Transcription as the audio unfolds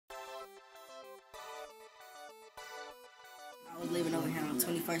I was living over here on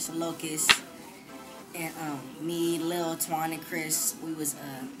 21st and Locust, and me, Lil, Twan, and Chris, we was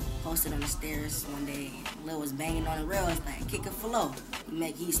posted on the stairs one day. Lil was banging on the rails like kick it for low.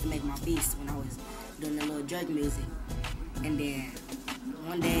 He used to make my beats when I was doing the little drug music. And then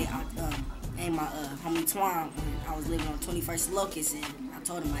one day, and my homie Twan, when I was living on 21st and Locust, and I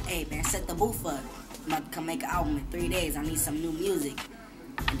told him like, hey man, set the booth up. I'm about to come make an album in 3 days. I need some new music.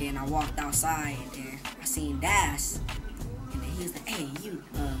 And then I walked outside, and then I seen Daay. And then he was like, hey, you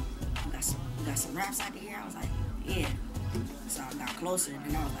got some raps out here? I was like, yeah. So I got closer,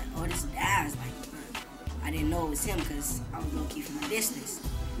 and I was like, oh, this is Daay. Like, I didn't know it was him because I was low-key from a distance.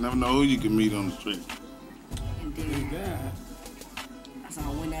 Never know who you can meet on the street. And then, so I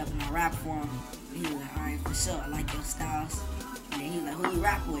went up and I rapped for him. And he was like, all right, for sure, I like your styles. And then he was like, who you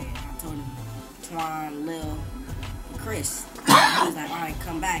rap with? And I told him, Twan, Lil, and Chris. And he was like, all right,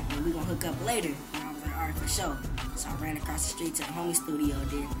 come back, and we gonna hook up later. And I was like, all right, for sure. So I ran across the street to the homie studio.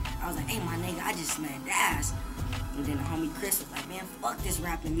 Then I was like, hey, my nigga, I just met Daay. And then the homie Chris was like, man, fuck this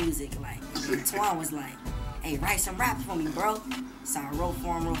rapping music. Like, and then Twan was like, hey, write some raps for me, bro. So I wrote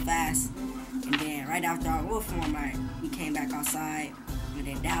for him real fast. And then right after I wrote for him, like, we came back outside. And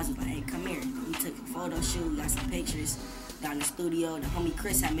then Daay was like, hey, come here. We took a photo shoot, we got some pictures down in the studio. The homie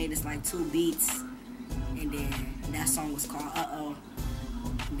Chris had made us like 2 beats. And then that song was called Uh-Oh.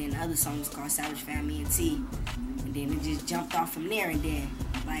 And then the other song was called Savage Family and T. And then it just jumped off from there. And then,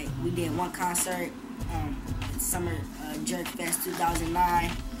 like, we did one concert, Summer Jerk Fest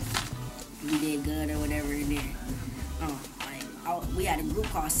 2009. We did good or whatever. And then, we had a group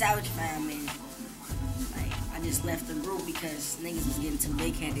called Savage Family. And, like, I just left the group because niggas was getting too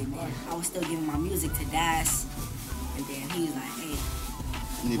big-headed. Then I was still giving my music to Daay. And then he was like, hey,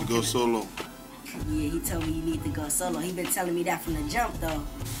 You need to go solo. yeah, he told me you need to go solo. He been telling me that from the jump though,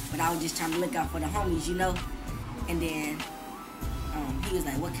 but I was just trying to look out for the homies, you know. And then he was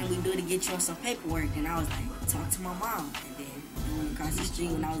like, what can we do to get you on some paperwork? And I was like, talk to my mom. And then we went across the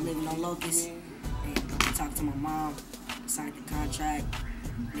street when I was living on Locust, and I talked to my mom, signed the contract,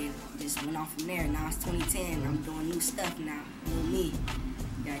 and then just went off from there. Now it's 2010, I'm doing new stuff now, new me.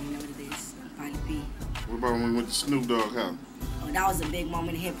 You already know what it is, Pilot P. What about when we went to Snoop Dogg house? Oh, that was a big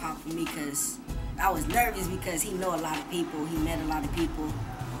moment in hip-hop for me because I was nervous because he know a lot of people, he met a lot of people,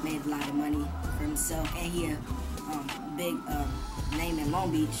 made a lot of money for himself, and he a big name in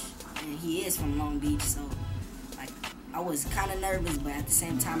Long Beach, and he is from Long Beach, so like I was kind of nervous, but at the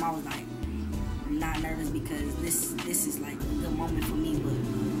same time I was like, I'm not nervous because this is like a good moment for me. But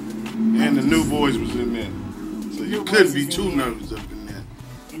and the New Boys was in there, so you couldn't be too nervous up in there.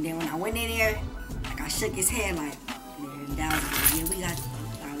 And then when I went in there, like I shook his hand like, and Daay was like, yeah, we got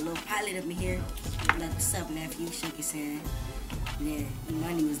our little pilot up in here. Like, what's up, nephew? Shook his hand. And then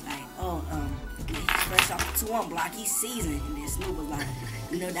Money was like, oh, he's fresh off the 2-1 block, he's seasoned. And then Snoop was like,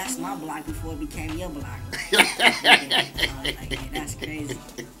 you know, that's my block before it became your block. And then I was like, yeah, that's crazy.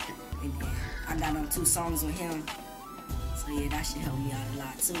 And then I got on 2 songs with him. So yeah, that should help me out a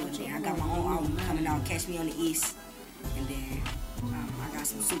lot too. And then I got my own album coming out, Catch Me on the East. And then I got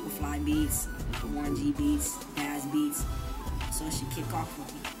some Superfly beats, Warren G beats, Daay beats. So it should kick off for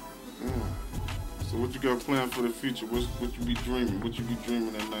me. So what you got planned for the future? What you be dreaming? What you be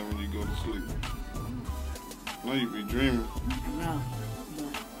dreaming at night when you go to sleep? I know you be dreaming. I know,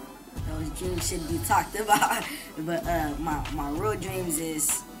 but those dreams shouldn't be talked about. But my real dreams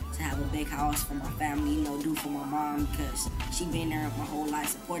is to have a big house for my family, you know, do for my mom, because she been there my whole life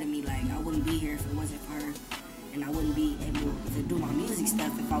supporting me. Like, I wouldn't be here if it wasn't for her, and I wouldn't be able to do my music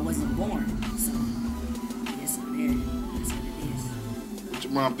stuff if I wasn't born. So, yeah, so there, that's what it is. What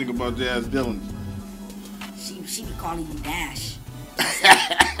your mom think about Daay Dillon? She be calling you Dash. She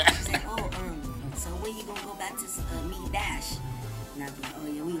said, oh, so when you gonna go back to meet Dash? And I be like, oh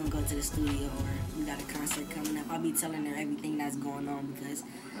yeah, we gonna go to the studio, or we got a concert coming up. I be telling her everything that's going on because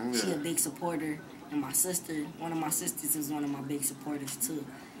she a big supporter, and my sister, one of my sisters is one of my big supporters too.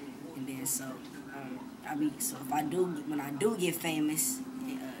 And then so, when I do get famous,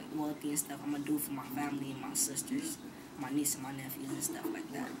 wealthy and stuff, I'm gonna do for my family and my sisters, my niece and my nephews and stuff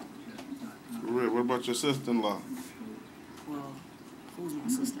like that. For real, what about your sister-in-law? Well, who's my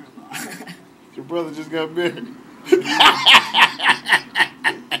sister-in-law? Your brother just got married.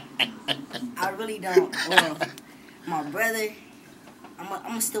 I really don't. Well, my brother, I'm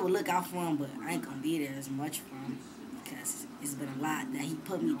gonna still look out for him, but I ain't gonna be there as much for him because it's been a lot that he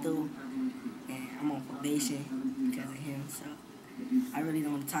put me through, and I'm on probation because of him. So I really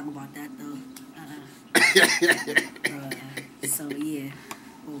don't want to talk about that though. So yeah.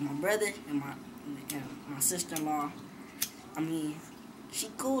 Well, my brother and my sister-in-law, I mean, she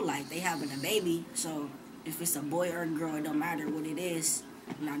cool, like, they having a baby, so if it's a boy or a girl, it don't matter what it is.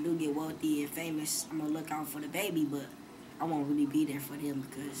 When I do get wealthy and famous, I'm gonna look out for the baby, but I won't really be there for them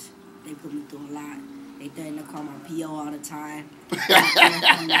because they put me through a lot. They threaten to call my PO all the time.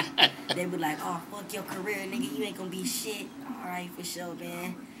 They be like, oh, fuck your career, nigga. You ain't gonna be shit. All right, for sure,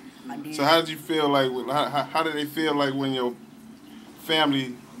 man. So how did you feel like, how did they feel like when your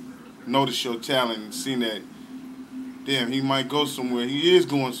family noticed your talent and seen that, damn, he might go somewhere. He is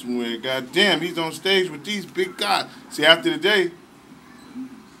going somewhere. God damn, he's on stage with these big guys. See, after the day,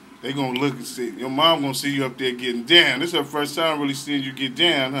 they gonna look and see. Your mom gonna see you up there getting down. This is her first time really seeing you get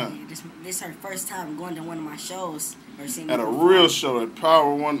down, huh? Yeah, this her first time going to one of my shows. Or seeing at a real show at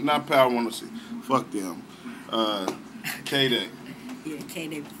Power One, not Power 106. Fuck them. K-Day. Yeah,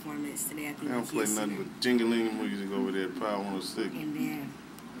 K-Day performance today. I think they don't play nothing but jingling music over there at Power 106. And then,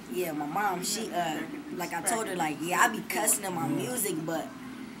 yeah, my mom, she, like I told her, like, yeah, I be cussing in my music, but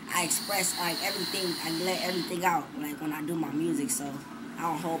I express, like, everything, I let everything out, like, when I do my music, so I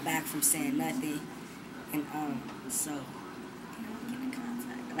don't hold back from saying nothing. And, so, get in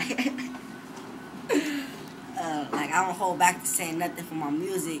contact. Like, I don't hold back to saying nothing for my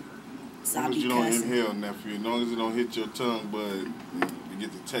music, so I be you cussing. Don't inhale, nephew. As long as it don't hit your tongue, but you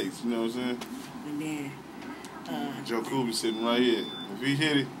get the taste, you know what I'm saying? And then, Joe Cool be sitting right here. If he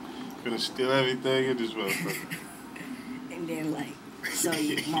hit it, gonna steal everything in this motherfucker. And then, like, so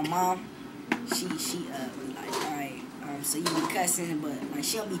my mom, she like, alright, so you be cussing, but, like,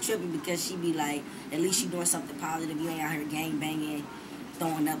 she don't be tripping because she be like, at least you doing something positive. You ain't out here gang banging,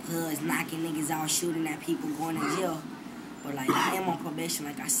 throwing up hoods, knocking niggas out, shooting at people, going to jail. But, like, I am on probation,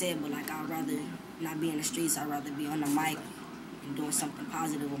 like I said, but, like, I'd rather not be in the streets. I'd rather be on the mic and doing something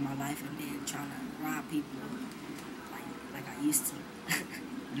positive with my life and then trying to rob people like I used to.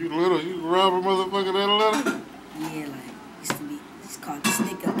 You rob a motherfucker that little? Yeah, like, used to be, it's called the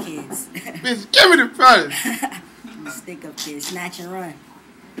stick-up kids. Bitch, give me the price! The stick-up kids, snatch and run.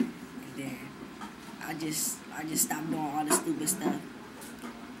 And then, I just stopped doing all the stupid stuff.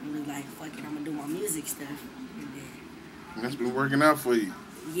 And was like, fuck it, I'm gonna do my music stuff. And then, that's been working out for you.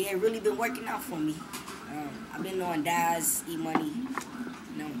 Yeah, it really been working out for me. I've been on Daay's E-Money,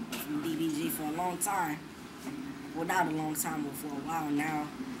 you know, from DBG for a long time. Well, not a long time, but for a while now.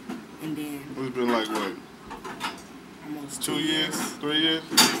 And then... It's been like, what? Almost 2 years? 3 years?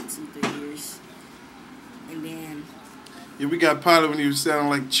 2-3 years. And then... Yeah, we got Pilot when he was sounding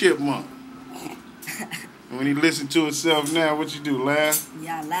like Chipmunk. And when he listened to himself now, what you do, laugh?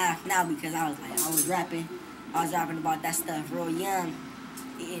 Yeah, I laugh now because I was rapping about that stuff real young.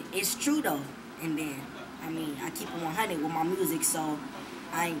 It's true, though. And then, I mean, I keep it 100 with my music, so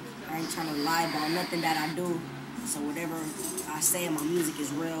I ain't trying to lie about nothing that I do. So whatever I say in my music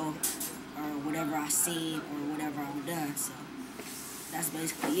is real, or whatever I seen, or whatever I've done. So that's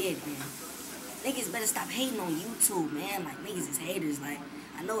basically it, man. Niggas better stop hating on YouTube, man. Like, niggas is haters. Like,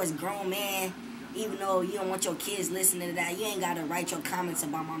 I know it's grown, man. Even though you don't want your kids listening to that, you ain't gotta write your comments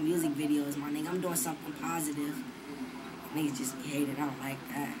about my music videos, my nigga. I'm doing something positive. Niggas just be hating. I don't like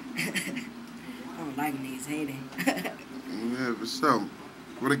that. I don't like niggas hating. Yeah, for sure.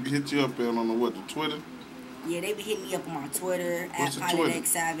 Where they hit you up on the what, the Twitter? Yeah, they be hitting me up on my Twitter, What's at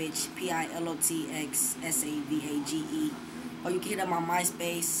PilotXSavage, PilotXSavage. Or you can hit up my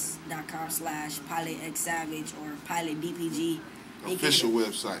MySpace.com/PilotXSavage or PilotDPG. Official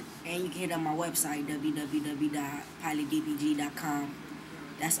website. And you can hit up my website, www.pilotdpg.com.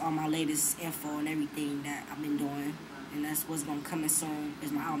 That's all my latest info and everything that I've been doing. And that's what's going to come in soon.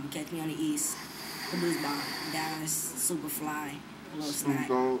 Is my album, Catch Me on the East. Produced by Daay, Superfly, Lil Snack,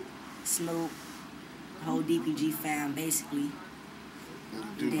 Snoop, the whole DPG fam, basically.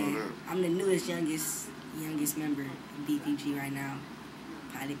 I'm the newest, youngest member of DPG right now.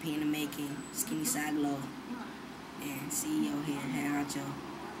 Pilot P in the making, Skinny Side Low, and CEO here, Head Honcho.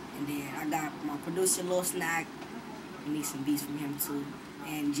 And then I got my producer, Lil Snack. I need some beats from him too.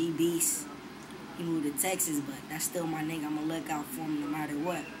 And G Beast. He moved to Texas, but that's still my nigga. I'm gonna look out for him no matter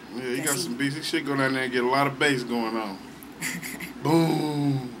what. Yeah, he got some beats. He should go down there and get a lot of bass going on.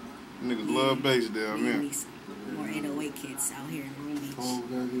 Boom. Niggas love bass down there. More 808 kids out here in Long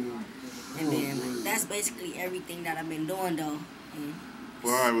Beach. And then that's basically everything that I've been doing, though.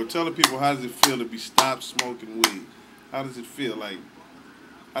 Well, all right. Well, tell the people, how does it feel to be stopped smoking weed? How does it feel? Like,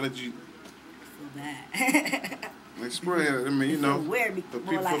 how did you... I feel bad. Explain it. I mean, you know, weird the because,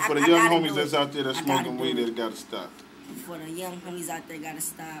 people, like, for the young homies that's out there that's smoking weed, they gotta stop. For the young homies out there, gotta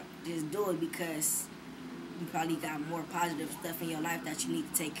stop. Just do it because you probably got more positive stuff in your life that you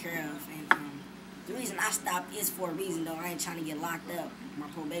need to take care of. And the reason I stopped is for a reason, though. I ain't trying to get locked up. My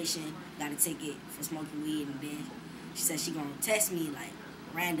probation got a ticket for smoking weed, and then she said she gonna test me like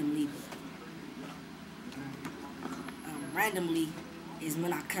randomly. But randomly is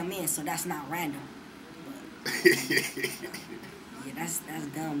when I come in, so that's not random. But, yeah, that's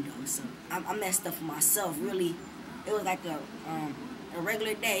dumb though. So I messed up for myself. Really, it was like a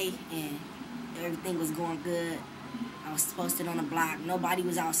regular day and everything was going good. I was posted on the block. Nobody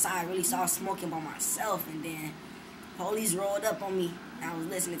was outside really, so I was smoking by myself. And then police rolled up on me. I was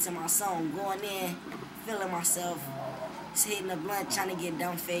listening to my song, going in, feeling myself, just hitting the blunt, trying to get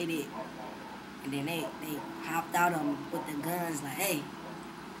dumb faded. And then they hopped out on me with the guns, like, hey,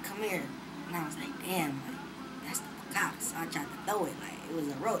 come here. And I was like, damn, like, that's the cops. So I tried to throw it, like it was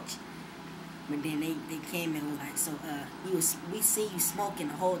a roach. But then they came and was like, so we see you smoking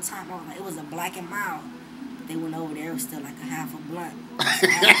the whole time. I was like, it was a black and mild. But they went over there, it was still like a half a blunt.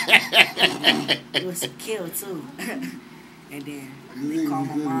 It was a kill too. And then they called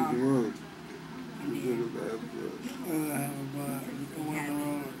my mom. And then everything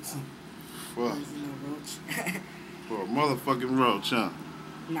happened. Fuck. It wasn't no roach. For a motherfucking roach, huh?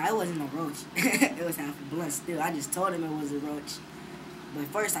 No, it wasn't no roach. It was half a blunt still. I just told him it was a roach. But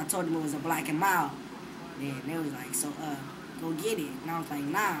first I told him it was a black and mild. Then they was like, so go get it. And I was like,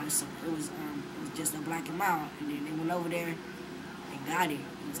 nah. So it was just a black and mild. And then they went over there and got it.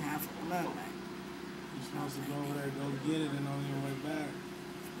 It was half a blunt. Like, you're supposed to go over there, go get it, and on your way back.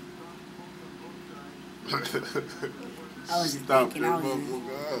 I was just Stop thinking,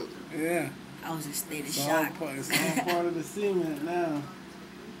 Yeah. I was in a state of It's shock. It's all part of the cement now.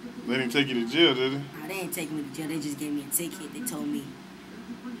 They didn't take you to jail, did they? No, they didn't take me to jail. They just gave me a ticket. They told me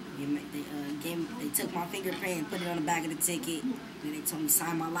they took my fingerprint and put it on the back of the ticket. Then they told me to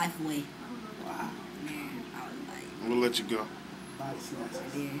sign my life away. Wow. Man, I was like, We'll let you go. and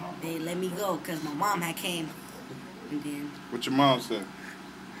then they let me go because my mom had came. And then What your mom said?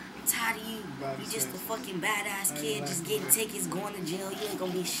 I'm tired of you. You just a fucking badass kid, just getting tickets, going to jail. You ain't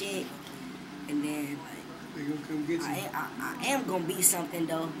gonna be shit. And then like, They gonna come get you. I am gonna be something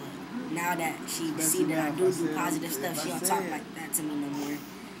though, but now that she see that I do positive stuff, she don't talk like that to me no more.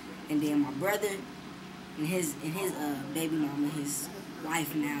 And then my brother and his baby mama, his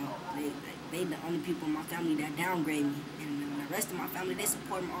wife now, they the only people in my family that downgrade me. And the rest of my family, they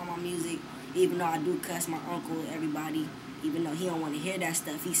support all my music, even though I do cuss my uncle, everybody, even though he don't want to hear that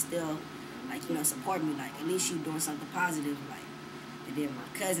stuff, he still like, you know, support me. Like, at least you doing something positive. Like, and then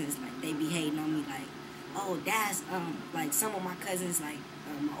my cousins, like, they be hating on me, like, oh, Dad's, like, some of my cousins, like,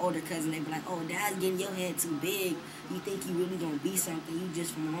 my older cousin, they be like, oh, Dad's getting your head too big. You think you really gonna be something? You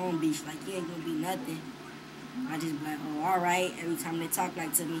just from Long Beach, like, you ain't gonna be nothing. I just be like, oh, all right. Every time they talk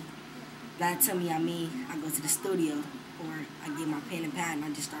like to me, I go to the studio, or I get my pen and pad and I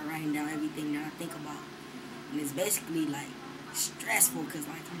just start writing down everything that I think about. And it's basically, like, stressful, because,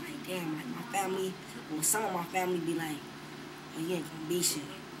 like, I'm like, damn, like, my family, well, some of my family be like, oh, you ain't gonna be shit.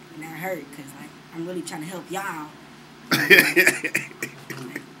 And that hurt, because, like, I'm really trying to help y'all.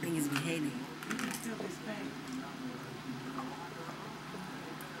 Like, niggas be hating.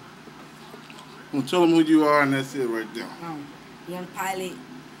 Well, tell them who you are, and that's it right there. Young Pilot,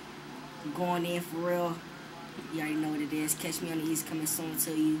 going in for real. You already know what it is. Catch Me on the East, coming soon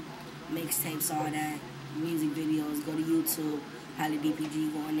to you. Mixtapes, all that. Music videos, go to YouTube. Pilot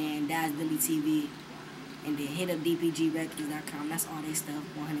DPG going in. Dash Billy TV. And then hit up dpgrecords.com. That's all their stuff,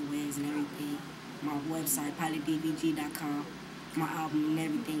 100 ways and everything. My website, pilotdpg.com. My album and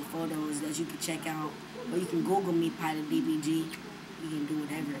everything, photos that you can check out. Or you can Google me, Pilot DPG. You can do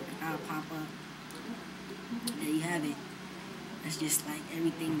whatever. I'll pop up. There you have it. That's just like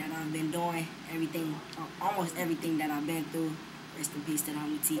everything that I've been doing. Everything, almost everything that I've been through. Rest in peace to the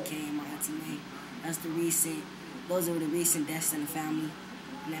homie TK and my auntie May. Those are the recent deaths in the family.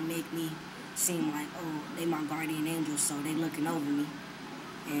 And that make me seem like, oh, they my guardian angels, so they looking over me.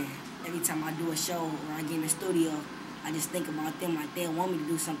 And every time I do a show or I get in the studio, I just think about them, like they want me to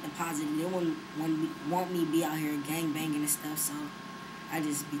do something positive. They want me to be out here gang banging and stuff, so I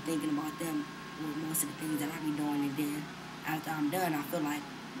just be thinking about them with most of the things that I be doing. And then after I'm done, I feel like,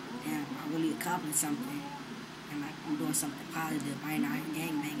 damn, I really accomplished something. And like I'm doing something positive. I ain't out here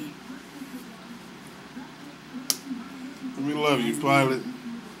gang banging. We love you, Pilot.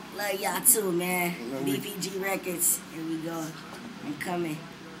 Love y'all too, man. DPG Records, here we go. I'm coming.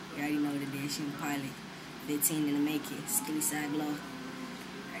 You already know what it is. Young Pilot. 15 in the making. Skinny Side Glow.